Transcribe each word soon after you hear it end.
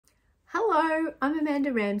Hello, I'm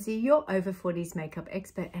Amanda Ramsay, your over 40s makeup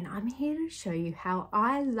expert, and I'm here to show you how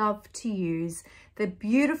I love to use the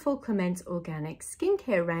beautiful Clemence Organics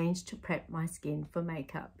skincare range to prep my skin for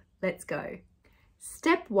makeup. Let's go.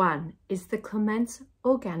 Step 1 is the Clemence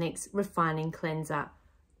Organics Refining Cleanser.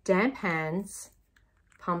 Damp hands,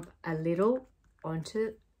 pump a little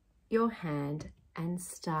onto your hand and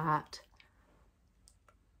start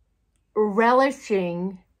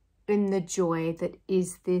relishing in the joy that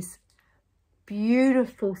is this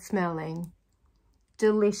beautiful smelling,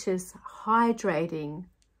 delicious, hydrating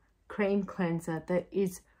cream cleanser that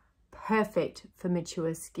is perfect for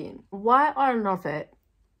mature skin. Why I love it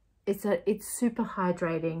is that it's super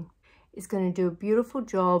hydrating. It's going to do a beautiful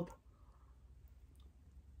job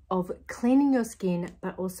of cleaning your skin,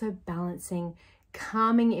 but also balancing,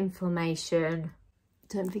 calming inflammation.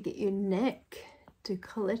 Don't forget your neck,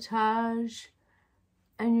 décolletage,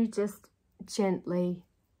 and you're just gently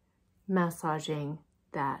massaging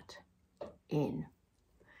that in.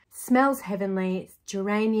 Smells heavenly. It's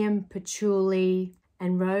geranium, patchouli,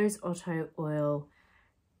 and rose otto oil.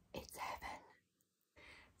 It's heaven.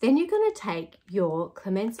 Then you're going to take your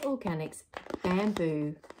Clemence Organics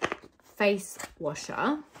bamboo face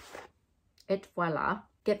washer. Et voila.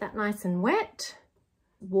 Get that nice and wet.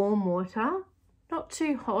 Warm water, not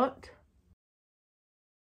too hot.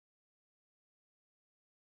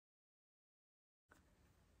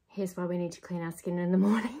 Here's why we need to clean our skin in the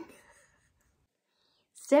morning.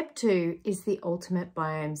 Step 2 is the ultimate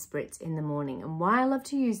Biome Spritz in the morning. And why I love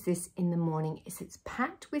to use this in the morning is it's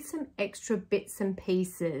packed with some extra bits and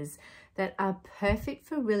pieces that are perfect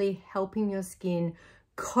for really helping your skin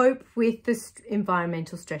cope with the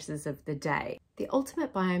environmental stresses of the day. The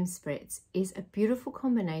ultimate Biome Spritz is a beautiful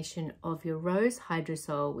combination of your rose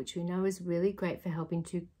hydrosol, which we know is really great for helping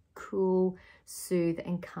to cool, soothe,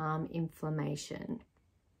 and calm inflammation.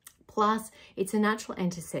 Plus, it's a natural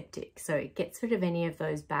antiseptic, so it gets rid of any of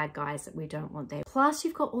those bad guys that we don't want there. Plus,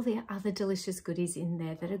 you've got all the other delicious goodies in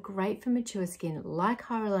there that are great for mature skin, like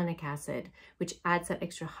hyaluronic acid, which adds that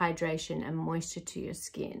extra hydration and moisture to your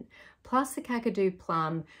skin. Plus the Kakadu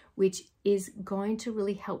plum, which is going to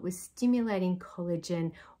really help with stimulating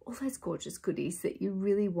collagen, all those gorgeous goodies that you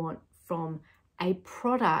really want from a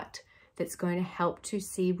product that's going to help to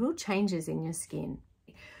see real changes in your skin.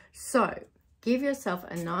 So, give yourself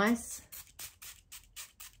a nice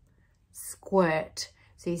squirt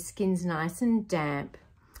so your skin's nice and damp,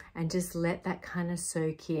 and just let that kind of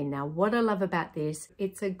soak in. Now, what I love about this,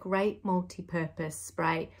 it's a great multi-purpose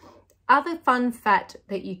spray. Other fun fact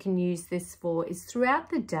that you can use this for is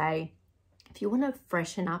throughout the day, if you want to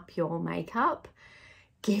freshen up your makeup,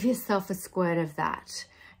 give yourself a squirt of that.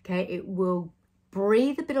 Okay, it will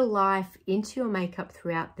breathe a bit of life into your makeup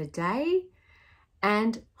throughout the day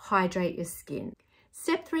and hydrate your skin.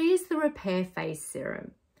 Step 3 is the Repair Face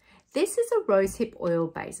Serum. This is a rosehip oil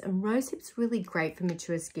base, and rosehip's really great for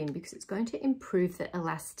mature skin because it's going to improve the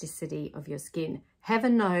elasticity of your skin.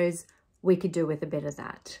 Heaven knows we could do with a bit of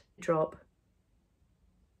that. Drop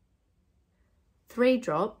 3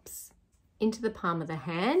 drops into the palm of the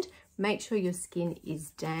hand. Make sure your skin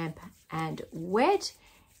is damp and wet.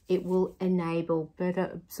 It will enable better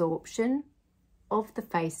absorption of the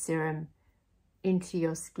face serum into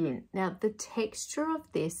your skin. Now, the texture of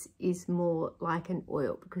this is more like an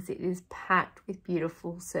oil because it is packed with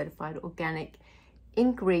beautiful certified organic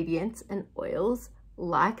ingredients and oils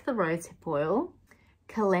like the rosehip oil,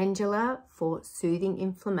 calendula for soothing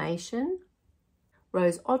inflammation,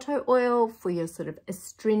 rose otto oil for your sort of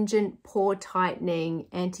astringent, pore tightening,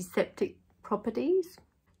 antiseptic properties,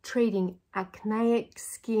 treating acneic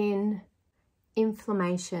skin,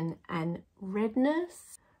 inflammation and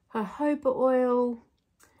redness, jojoba oil,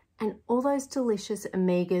 and all those delicious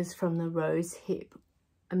omegas from the rose hip.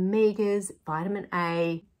 Omegas, vitamin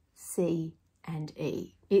A, C, and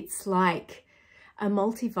E. It's like a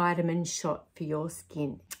multivitamin shot for your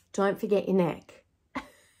skin. Don't forget your neck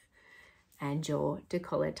and your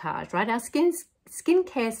décolletage, right? Our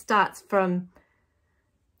skincare starts from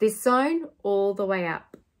this zone all the way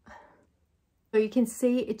up. So you can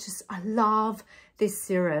see it just, I love this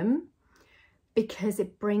serum because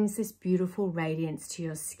it brings this beautiful radiance to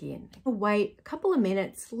your skin. Wait a couple of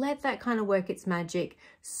minutes, let that kind of work its magic,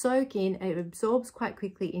 soak in, it absorbs quite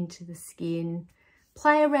quickly into the skin.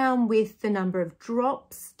 Play around with the number of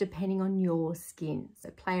drops depending on your skin. So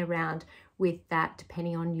play around with that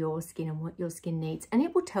depending on your skin and what your skin needs. And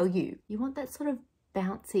it will tell you, you want that sort of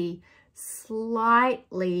bouncy,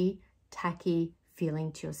 slightly tacky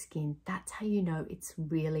feeling to your skin. That's how you know it's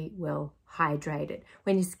really well hydrated.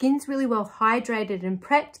 When your skin's really well hydrated and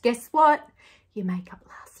prepped, guess what? Your makeup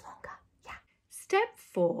lasts longer. Yeah. Step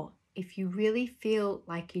 4 if you really feel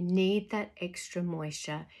like you need that extra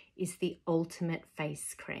moisture, is the Ultimate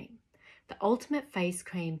Face Cream. The Ultimate Face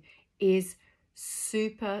Cream is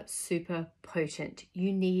super, super potent.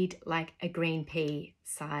 You need like a green pea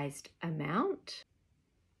sized amount.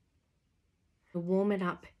 Warm it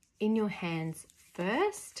up in your hands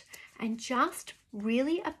first and just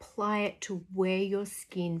really apply it to where your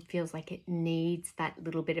skin feels like it needs that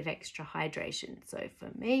little bit of extra hydration. So for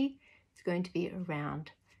me, it's going to be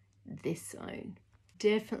around this zone,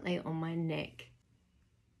 definitely on my neck.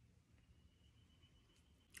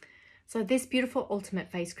 So this beautiful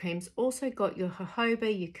Ultimate Face Cream's also got your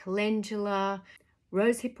jojoba, your calendula,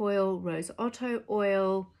 rosehip oil, rose otto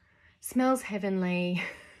oil, smells heavenly.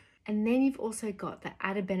 And then you've also got the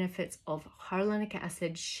added benefits of hyaluronic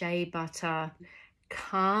acid, shea butter,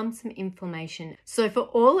 calm some inflammation. So for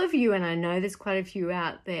all of you, and I know there's quite a few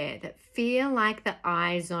out there that feel like the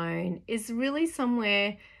eye zone is really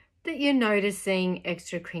somewhere that you're noticing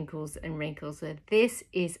extra crinkles and wrinkles, so this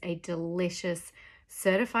is a delicious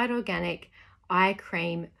certified organic eye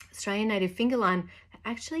cream, Australian native finger lime, that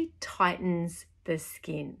actually tightens the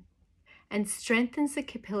skin and strengthens the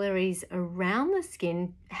capillaries around the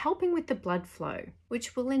skin, helping with the blood flow,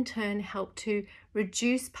 which will in turn help to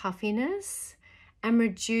reduce puffiness and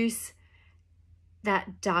reduce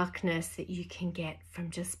that darkness that you can get from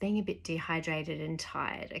just being a bit dehydrated and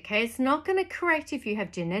tired. Okay, it's not going to correct if you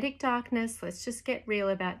have genetic darkness. Let's just get real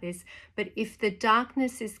about this. But if the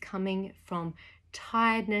darkness is coming from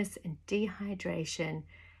tiredness and dehydration,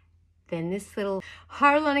 then this little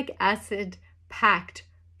hyaluronic acid packed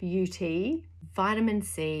beauty, vitamin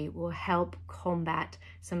C, will help combat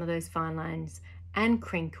some of those fine lines and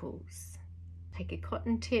crinkles. Take a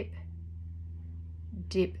cotton tip,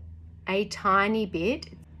 dip a tiny bit,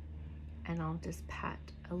 and I'll just pat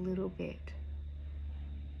a little bit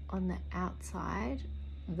on the outside,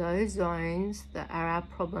 those zones that are our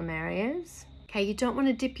problem areas. Okay, you don't want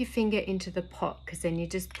to dip your finger into the pot because then you're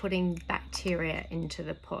just putting bacteria into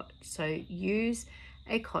the pot. So use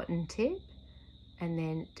a cotton tip and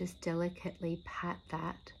then just delicately pat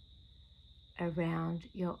that around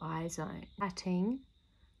your eye zone, patting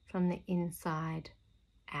from the inside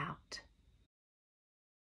out.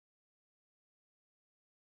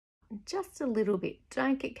 Just a little bit,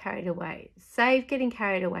 don't get carried away. Save getting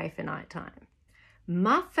carried away for nighttime.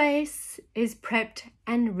 My face is prepped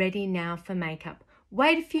and ready now for makeup.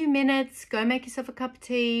 Wait a few minutes, go make yourself a cup of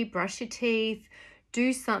tea, brush your teeth,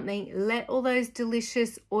 do something, let all those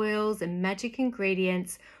delicious oils and magic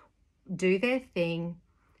ingredients do their thing,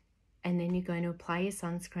 and then you're going to apply your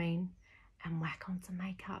sunscreen and whack on some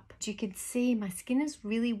makeup. As you can see, my skin is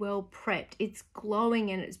really well prepped. It's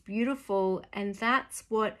glowing and it's beautiful, and that's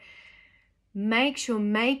what makes your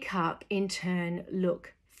makeup in turn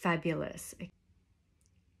look fabulous.